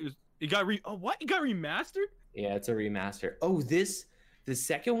too. it got it got remastered. Yeah, it's a remaster. Oh, the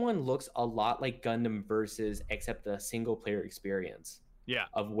second one looks a lot like Gundam Versus, except the single player experience. Yeah,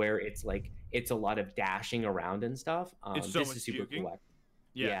 Of where it's like it's a lot of dashing around and stuff. It's so this much is super juking. cool.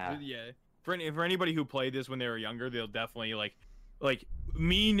 yeah. Yeah. For anybody who played this when they were younger, they'll definitely like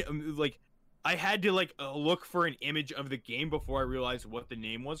I had to look for an image of the game before I realized what the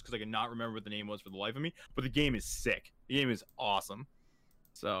name was because I could not remember what the name was for the life of me. But the game is sick. The game is awesome.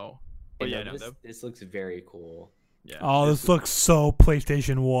 So, but And yeah, no, no, this looks very cool. yeah. Oh, this looks so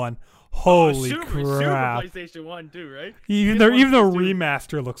PlayStation 1. Holy super crap. PlayStation 1 too, right? Even PS1, the PS2.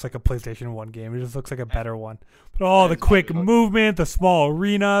 remaster looks like a PlayStation 1 game. It just looks like a better one. But all the That's quick probably- movement, the small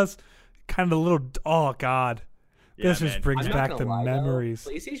arenas, kind of little. Oh god, Yeah, this just man. brings I'm not back gonna the lie, though, memories.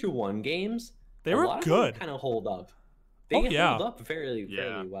 PlayStation 1 games, They were good. Kind of hold up. They Oh, yeah. hold up fairly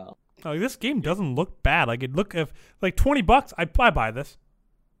Yeah. well. Like, this game doesn't look bad. Like, it look if like $20, I buy this.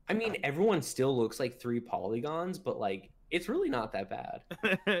 I mean, everyone still looks like 3 polygons, but like it's really not that bad.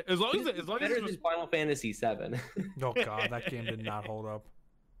 as long as It's it better was than Final Fantasy VII. Oh god, that game did not hold up.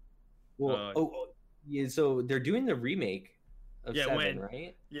 Well, yeah. So they're doing the remake of Yeah, 7, when?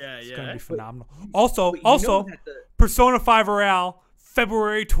 right? yeah, It's yeah. gonna be phenomenal. Also, But you know also, that the- Persona 5 Royale,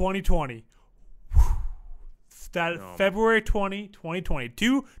 February 2020. Whew. That Oh. February 2020.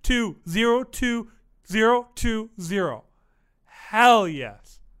 22022020. Hell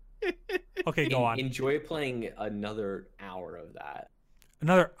yes. Okay, go on. Enjoy playing another hour of that.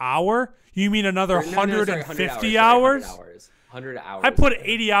 Another hour? You mean another Or, no, no, sorry, 150 hours? hours? 100 hours. 100 hours. I put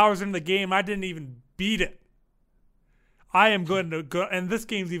 80 hours in the game. I didn't even beat it. I am going to go, and this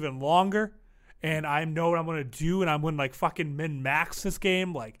game's even longer. And I know what I'm going to do, and I'm going to like fucking min max this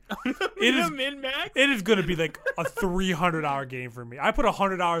game. Like, it is min-max? it is going to be like a 300-hour game for me. I put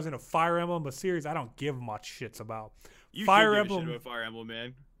 100 hours into Fire Emblem, a series I don't give much shits about. You Fire should give a Emblem- shit about Fire Emblem,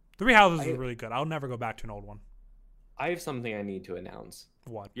 man. Three Houses is really good. I'll never go back to an old one. I have something I need to announce.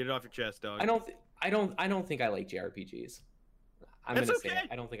 What? Get it off your chest, dog. I don't think I like JRPGs. I'm That's gonna say okay. it.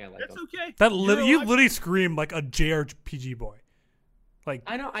 I don't think I like That's them. okay. That You're you alive. literally scream like a JRPG boy. Like,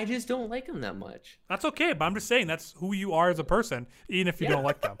 I just don't like them that much. that's okay, but I'm just saying that's who you are as a person, even if you Yeah. don't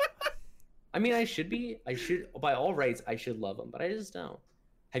like them. I mean, I should by all rights I should love them, but I just don't.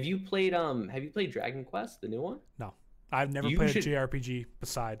 Have you played Dragon Quest, the new one? No, I've never You played should- a JRPG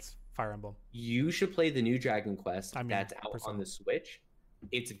besides Fire Emblem. You should play the new Dragon Quest I mean, that's out Persona. on the Switch.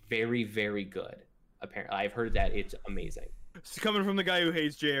 It's very, very good. Apparently, I've heard that it's amazing. It's coming from the guy who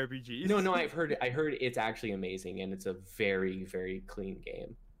hates JRPGs. No, I heard it's actually amazing, and it's a very, very clean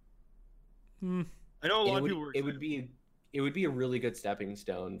game. Hmm. I know a lot And of people were it would be a really good stepping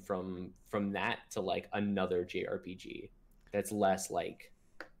stone from that to like another JRPG that's less like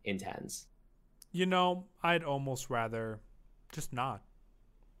intense. You know, I'd almost rather just not.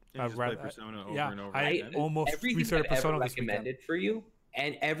 and I'd just play rather- Persona over yeah, and over I again. almost Everything restarted I've ever Persona this weekend. recommended for you,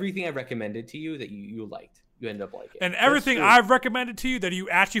 and everything I recommended to you that you liked, you end up liking. And everything true. I've recommended to you that you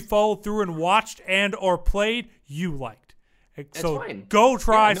actually followed through and watched and or played, you liked. So fine. go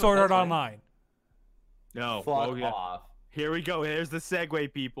try Yeah, no, Sword Art that's fine. Online. No, Fuck oh, yeah. off. Here we go. Here's the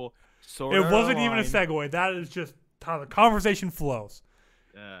segue, people. Sword It Art wasn't even a Online. segue. That is just how the conversation flows.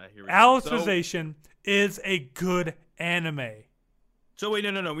 Here we go. Alicization is a good anime. So wait,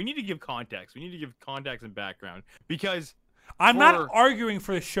 no. We need to give context. We need to give context and background because I'm not For- arguing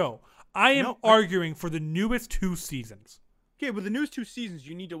for the show. I am No, arguing for the newest 2 seasons. okay, with the newest 2 seasons,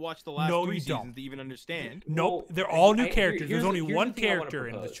 you need to watch the last No, 3 you seasons don't. to even understand. Nope, Well, they're all new here- characters. here's There's only the one thing I wanna character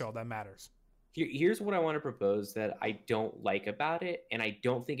in the propose. show that matters. Here's what I want to propose that I don't like about it, and I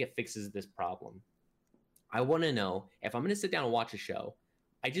don't think it fixes this problem. I want to know if I'm going to sit down and watch a show,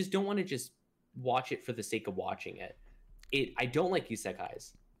 I just don't want to just watch it for the sake of watching it. I don't like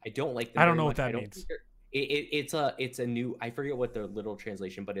isekais. I don't like them I don't very know what much. that I don't means. think it's a new, I forget what the literal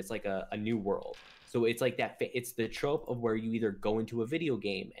translation, but it's like a new world. So it's like that. It's the trope of where you either go into a video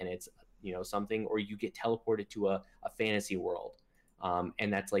game and it's something, or you get teleported to a fantasy world.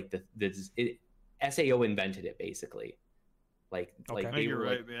 And that's like SAO invented it basically. Like Okay. they You're were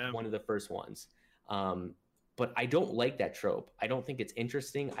right, like man. one of the first ones. But I don't like that trope. I don't think it's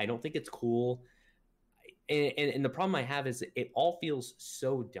interesting. I don't think it's cool. And the problem I have is it all feels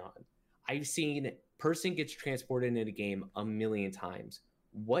so done. I've seen person gets transported in a game a million times.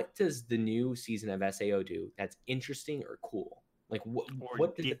 What does the new season of SAO do that's interesting or cool? Like what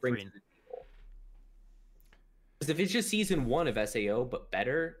does it bring to the different. table? Because if it's just season 1 of SAO but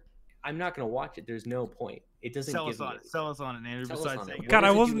better, I'm not going to watch it. There's no point. It doesn't Sell give us me on it. anything. Sell us on it, Andrew. Sell us Besides on it. saying God, does I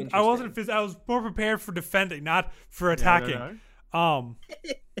it do wasn't. I was more prepared for defending, not for attacking. No.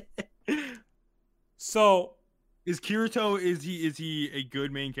 So Is Kirito is he a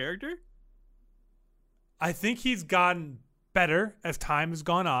good main character? I think he's gotten better as time has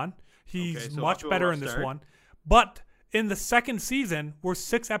gone on. He's Okay, so much off to a better rough in this start. one. But in the second season, we're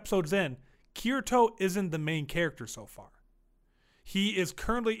 6 episodes in. Kirito isn't the main character so far. He is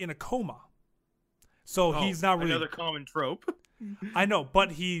currently in a coma. So he's not really another common trope. I know,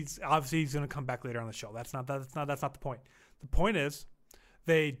 but he's going to come back later on the show. That's not the point. The point is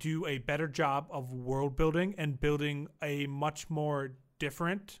they do a better job of world building and building a much more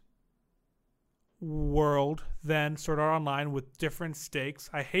different world than Sword Art Online with different stakes.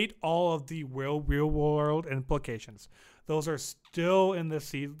 I hate all of the real world implications. Those are still in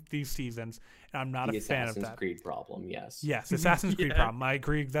these seasons, and I'm not The a fan of Assassin's that. Creed problem, yes. Yes, Assassin's Creed Yeah. problem. I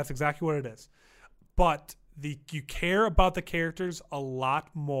agree. That's exactly what it is. But you care about the characters a lot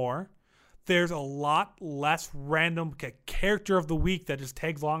more. There's a lot less random character of the week that just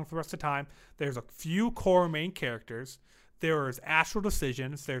tags along for the rest of the time. There's a few core main characters. There's actual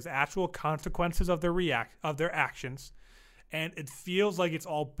decisions. There's actual consequences of their actions, and it feels like it's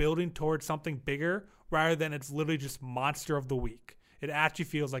all building towards something bigger rather than it's literally just monster of the week. It actually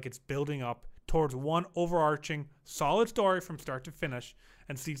feels like it's building up towards one overarching solid story from start to finish,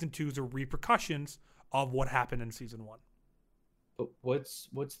 and season 2 is the repercussions of what happened in season 1. But what's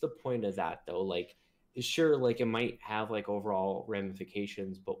the point of that though? Like, sure, like it might have like overall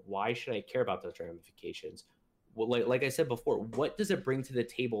ramifications, but why should I care about those ramifications? Well, like I said before, what does it bring to the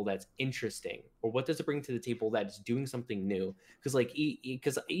table that's interesting, or what does it bring to the table that's doing something new? Because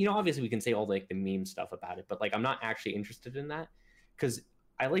because obviously we can say all like the meme stuff about it, but like I'm not actually interested in that, because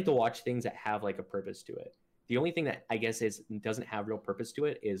I like to watch things that have like a purpose to it. The only thing that I guess doesn't have real purpose to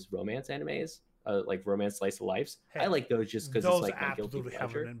it is romance animes, like romance slice of lives. Hey, I like those just because it's like my guilty absolutely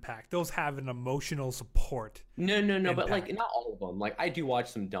have pleasure. an impact. Those have an emotional support. No, impact. but like not all of them. Like I do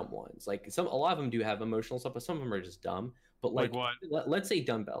watch some dumb ones. Like a lot of them do have emotional stuff, but some of them are just dumb. But like what? Let's say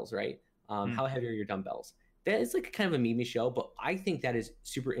dumbbells, right? How heavy are your dumbbells? That is like kind of a meme show, but I think that is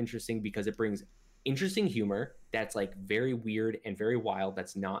super interesting because it brings interesting humor that's like very weird and very wild.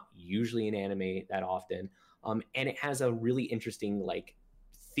 That's not usually in anime that often. And it has a really interesting like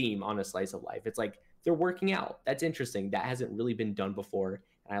theme on a slice of life. It's like they're working out. That's interesting. That hasn't really been done before,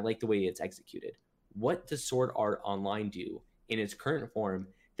 and I like the way it's executed. What does Sword Art Online do in its current form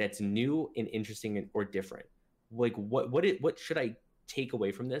that's new and interesting or different? Like what should I take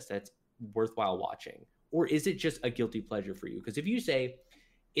away from this that's worthwhile watching? Or is it just a guilty pleasure for you? Because if you say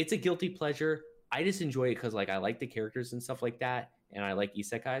it's a guilty pleasure, I just enjoy it because like I like the characters and stuff like that, and I like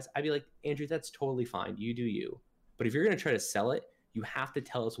isekais, I'd be like, Andrew, that's totally fine. You do you. But if you're gonna try to sell it, you have to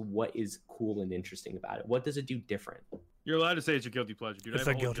tell us what is cool and interesting about it. What does it do different? You're allowed to say it's a guilty pleasure, dude. It's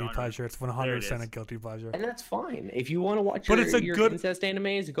a guilty pleasure. It's 100% a guilty pleasure. And that's fine. If you want to watch but your incest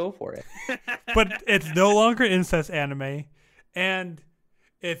animes, go for it. But it's no longer incest anime. And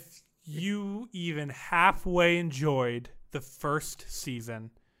if you even halfway enjoyed the first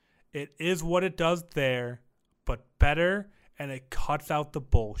season, it is what it does there, but better, and it cuts out the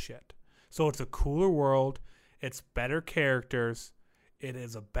bullshit. So it's a cooler world. It's better characters. It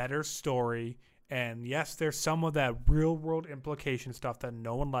is a better story. And yes, there's some of that real world implication stuff that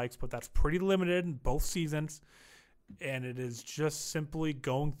no one likes, but that's pretty limited in both seasons. And it is just simply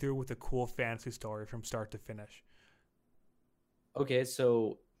going through with a cool fantasy story from start to finish. Okay,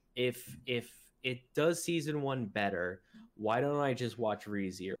 so if it does season 1 better, why don't I just watch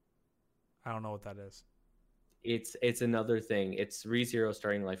ReZero? I don't know what that is. It's another thing. It's ReZero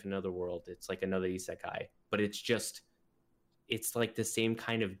starting life in another world. It's like another isekai, but it's like the same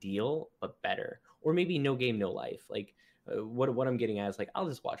kind of deal, but better. Or maybe No Game, No Life. Like what I'm getting at is like, I'll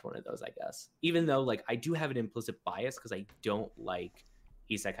just watch one of those, I guess. Even though like I do have an implicit bias because I don't like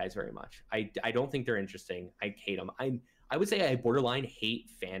isekais very much. I don't think they're interesting. I hate them. I would say I borderline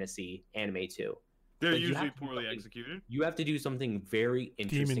hate fantasy anime too. They're usually poorly executed. You have to do something very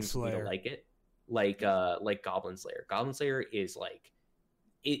interesting for me to like it. Like Goblin Slayer. Goblin Slayer is like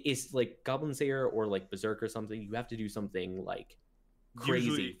it's like Goblin Slayer or like Berserk or something. You have to do something like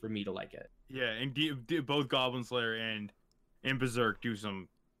crazy for me to like it. Yeah, and both Goblin Slayer and Berserk do some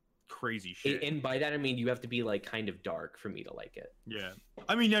crazy shit. And by that I mean you have to be like kind of dark for me to like it. Yeah,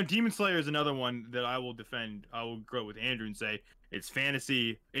 I mean now Demon Slayer is another one that I will defend. I will go with Andrew and say it's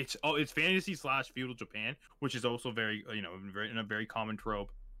fantasy. It's fantasy / feudal Japan, which is also very a very common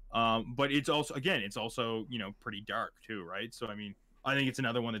trope. But it's also pretty dark too, right? So I mean, I think it's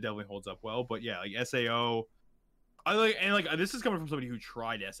another one that definitely holds up well. But yeah, like SAO, this is coming from somebody who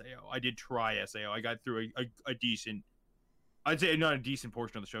tried SAO. I did try SAO. I got through a decent, I'd say not a decent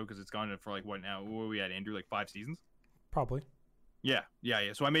portion of the show because it's gone for like what now? Where are we at, Andrew? Like 5 seasons? Probably. Yeah.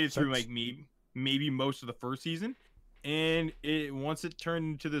 So I made it through like maybe most of the first season, and once it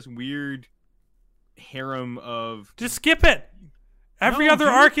turned into this weird harem of just skip it. Every other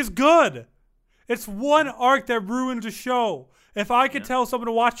arc is good. It's one arc that ruins a show. If I could tell someone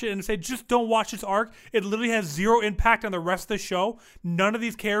to watch it and say, just don't watch this arc, it literally has zero impact on the rest of the show. None of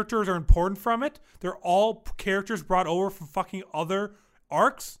these characters are important from it. They're all characters brought over from fucking other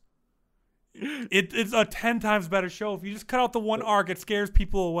arcs. It's a 10 times better show. If you just cut out the one arc, it scares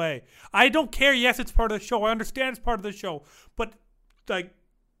people away. I don't care. Yes, it's part of the show. I understand it's part of the show. But, like,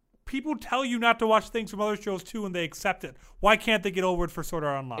 people tell you not to watch things from other shows too, and they accept it. Why can't they get over it for Sword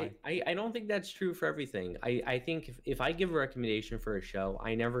Art Online? I don't think that's true for everything. I think if I give a recommendation for a show,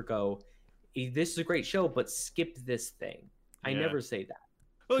 I never go, this is a great show, but skip this thing. I never say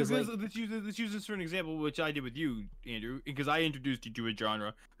that. Well, 'Cause, like- let's use this for an example, which I did with you, Andrew, because I introduced you to a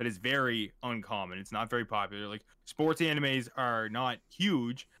genre that is very uncommon. It's not very popular. Like sports animes are not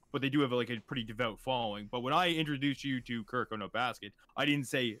huge, but they do have like a pretty devout following. But when I introduced you to Kuroko no Basket, I didn't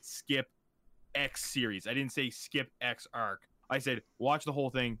say skip X series. I didn't say skip X arc. I said watch the whole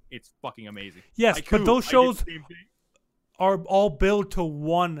thing. It's fucking amazing. Yes, but those shows are all built to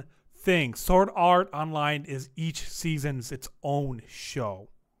one thing. Sword Art Online is each season's its own show.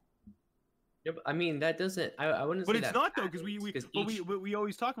 Yeah, but, I mean, that doesn't. I wouldn't. But say it's that not though, because each- we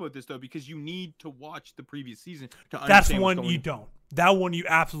always talk about this though, because you need to watch the previous season to That's understand what's one going you don't. That one you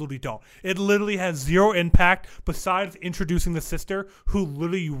absolutely don't. It literally has zero impact besides introducing the sister, who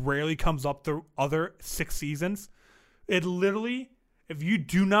literally rarely comes up the other 6 seasons. It literally, if you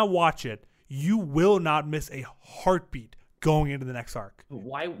do not watch it, you will not miss a heartbeat going into the next arc.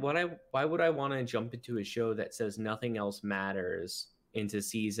 Why would I want to jump into a show that says nothing else matters into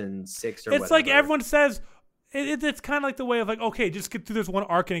season 6 or It's whatever? like everyone says, it's kind of like the way of like, okay, just get through this one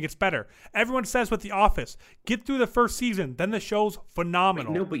arc and it gets better. Everyone says with The Office, get through the first season, then the show's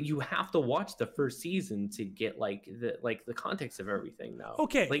phenomenal. No, but you have to watch the first season to get like the context of everything now.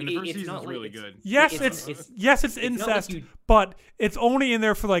 Okay. like And the first it's season's not really like good. Yes, it's it's not like incest, you- but it's only in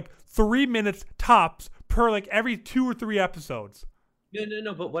there for like 3 minutes tops per like every 2 or 3 episodes.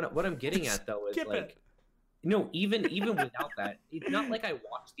 No. But what I'm getting at though is Skip like it. no, even without that, it's not like I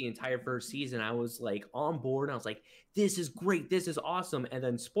watched the entire first season. I was like on board. And I was like, this is great, this is awesome. And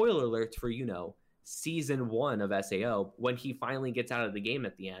then spoiler alerts for season 1 of SAO, when he finally gets out of the game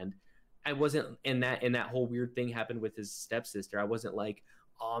at the end. I wasn't in that whole weird thing happened with his stepsister. I wasn't like,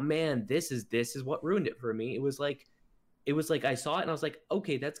 oh man, this is what ruined it for me. It was like I saw it and I was like,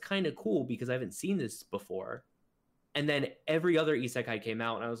 okay, that's kind of cool because I haven't seen this before. And then every other isekai came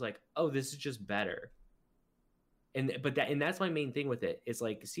out and I was like, oh, this is just better. And that's my main thing with it. It's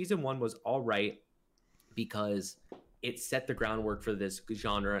like season 1 was all right because it set the groundwork for this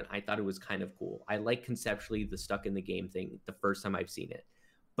genre and I thought it was kind of cool. I like conceptually the stuck in the game thing the first time I've seen it.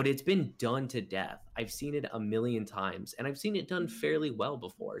 But it's been done to death. I've seen it a million times and I've seen it done fairly well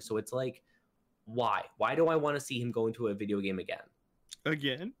before. So it's like, why? Why do I want to see him go into a video game again?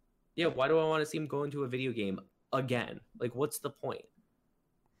 Again? Yeah, why do I want to see him go into a video game again? Like, what's the point?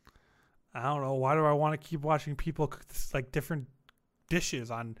 I don't know. Why do I want to keep watching people cook like different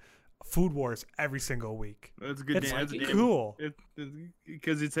dishes on Food Wars every single week? That's a good. It's That's a damn- cool.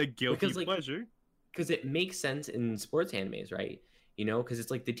 Because it's a guilty Because, like, pleasure. Because it makes sense in sports animes, right? Because it's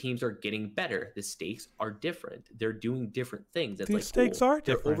like the teams are getting better. The stakes are different. They're doing different things. It's The like stakes cool. are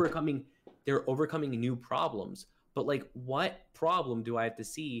different. They're overcoming new problems. But like, what problem do I have to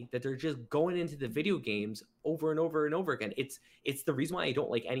see that they're just going into the video games over and over and over again? It's the reason why I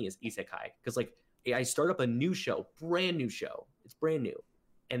don't like any isekai. Because like, I start up a new show, brand new show. It's brand new,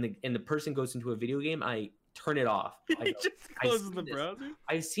 and the person goes into a video game. I turn it off. I It go, just closes the browser.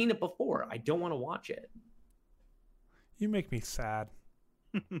 I've seen it before. I don't want to watch it. You make me sad.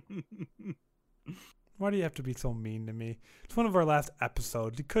 Why do you have to be so mean to me? It's one of our last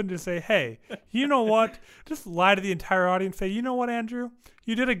episodes. You couldn't just say, hey, you know what? Just lie to the entire audience. Say, you know what, Andrew?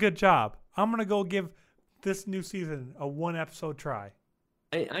 You did a good job. I'm going to go give this new season a 1 episode try.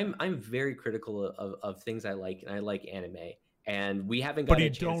 I'm very critical of things I like, and I like anime. And we haven't got But a you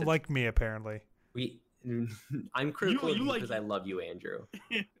chance don't to- like me, apparently. I'm critical you of you like- because I love you, Andrew.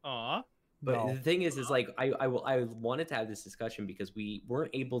 Aw. But No. the thing is like I wanted to have this discussion because we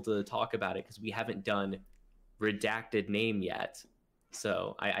weren't able to talk about it because we haven't done redacted name yet.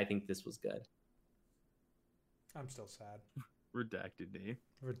 So I think this was good. I'm still sad. Redacted name.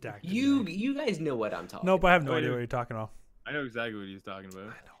 Redacted. You guys know what I'm talking. Nope, I have no Oh, idea yeah. what you're talking about. I know exactly what he's talking about.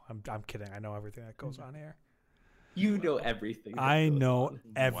 I know. I'm kidding. I know everything that goes on here. You know everything. that I goes know on.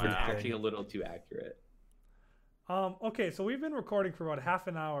 everything. Actually, a little too accurate. Okay, so we've been recording for about half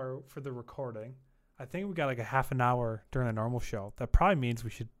an hour for the recording. I think we got like a half an hour during the normal show. That probably means we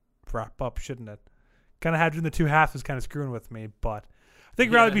should wrap up, shouldn't it? Kind of having the 2 halves is kind of screwing with me, but I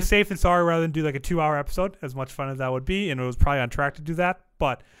think I'd rather be safe than sorry rather than do like a 2-hour episode, as much fun as that would be, and it was probably on track to do that.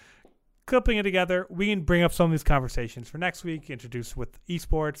 But clipping it together, we can bring up some of these conversations for next week, introduce with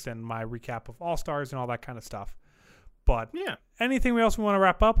esports and my recap of All-Stars and all that kind of stuff. But Yeah. anything else we want to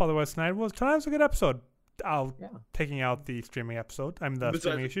wrap up? Otherwise, tonight was a good episode. Yeah. Taking out the streaming episode. The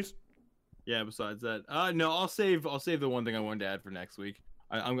streaming issues. Yeah. Besides that, no, I'll save the one thing I wanted to add for next week.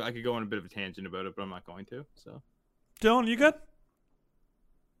 I could go on a bit of a tangent about it, but I'm not going to. So. Dylan, you good?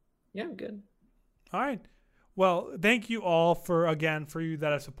 Yeah, I'm good. All right. Well, thank you all for you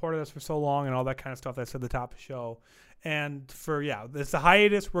that have supported us for so long and all that kind of stuff that's at the top of the show. And for, this is a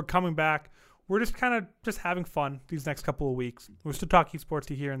hiatus. We're coming back. we're just kind of just having fun these next couple of weeks. We're still talking sports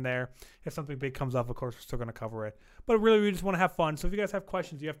here and there. If something big comes up, of course, we're still going to cover it. But really, we just want to have fun. So if you guys have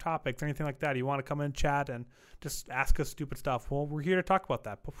questions, you have topics, anything like that, you want to come in and chat and just ask us stupid stuff, well, we're here to talk about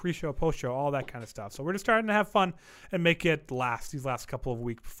that. Pre-show, post-show, all that kind of stuff. So we're just starting to have fun and make it last these last couple of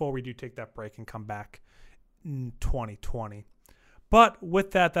weeks before we do take that break and come back in 2020. But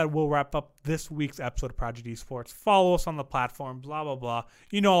with that, that will wrap up this week's episode of Project Esports. Follow us on the platform, blah, blah, blah.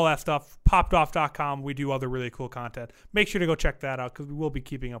 You know all that stuff. Poppedoff.com. We do other really cool content. Make sure to go check that out because we will be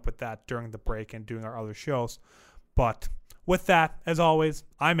keeping up with that during the break and doing our other shows. But with that, as always,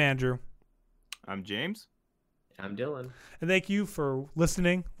 I'm Andrew. I'm James. I'm Dylan. And thank you for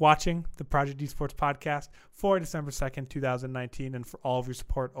listening, watching the Project Esports podcast for December 2nd, 2019, and for all of your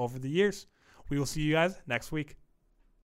support over the years. We will see you guys next week.